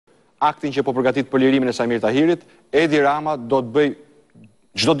aktin që po përgatit për lirimin e Samir Tahirit, Edi Rama do të bëj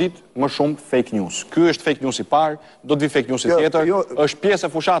çdo ditë më shumë fake news. Ky është fake news i parë, do të vi fake news i tjetër, është pjesë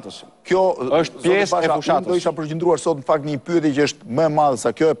e fushatës. Kjo është pjesë e fushatës. Do isha përqendruar sot në fakt një pyetje që është më e madhe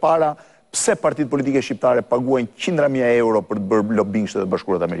sa kjo e para, pse partitë politike shqiptare paguajnë qindra mijë euro për të bërë lobbying Shtetet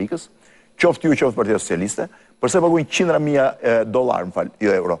Bashkuara të Amerikës, qoftë ju qoftë Partia Socialiste, përse paguajnë qindra mijë dollar,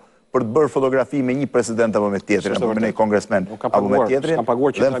 jo euro, për të bërë fotografi me një president apo me tjetrin, apo me një kongresmen apo me tjetrin. S'kam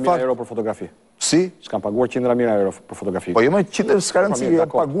paguar 100.000 euro për fotografi. Si? S'kam paguar 100.000 euro për fotografi. Po jo më s'ka rëndësi,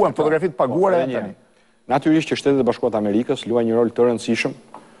 paguan fotografit paguara tani. Natyrisht që Shtetet e Bashkuara të Amerikës luajnë një rol të rëndësishëm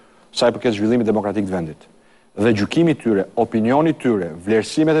sa i përket zhvillimit demokratik të vendit. Dhe gjykimi i tyre, opinioni i tyre,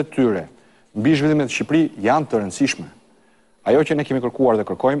 vlerësimet e tyre mbi zhvillimet e Shqipërisë janë të rëndësishme. Ajo që ne kemi kërkuar dhe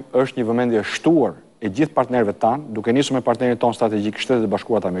kërkojmë është një vëmendje shtuar e gjithë partnerëve tanë, duke nisur me partnerin tonë strategjik Shtetet e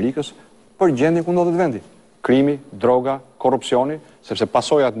Bashkuara të Amerikës, për gjendjen ku ndodhet vendi. Krimi, droga, korrupsioni, sepse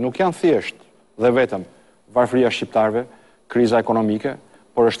pasojat nuk janë thjesht dhe vetëm varfëria e shqiptarëve, kriza ekonomike,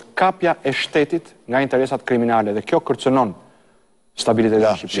 por është kapja e shtetit nga interesat kriminale dhe kjo kërcënon stabilitetin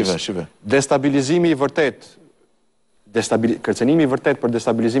e Shqipërisë. Destabilizimi i vërtet, kërcënimi i vërtet për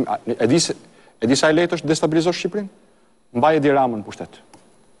destabilizim, e di sa e lehtë është destabilizosh Shqipërinë? Mbaj Edi Ramën në pushtet.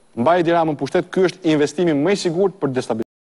 Mbaj Edi Ramën në pushtet, ky është investimi më i sigurt për destabilizim.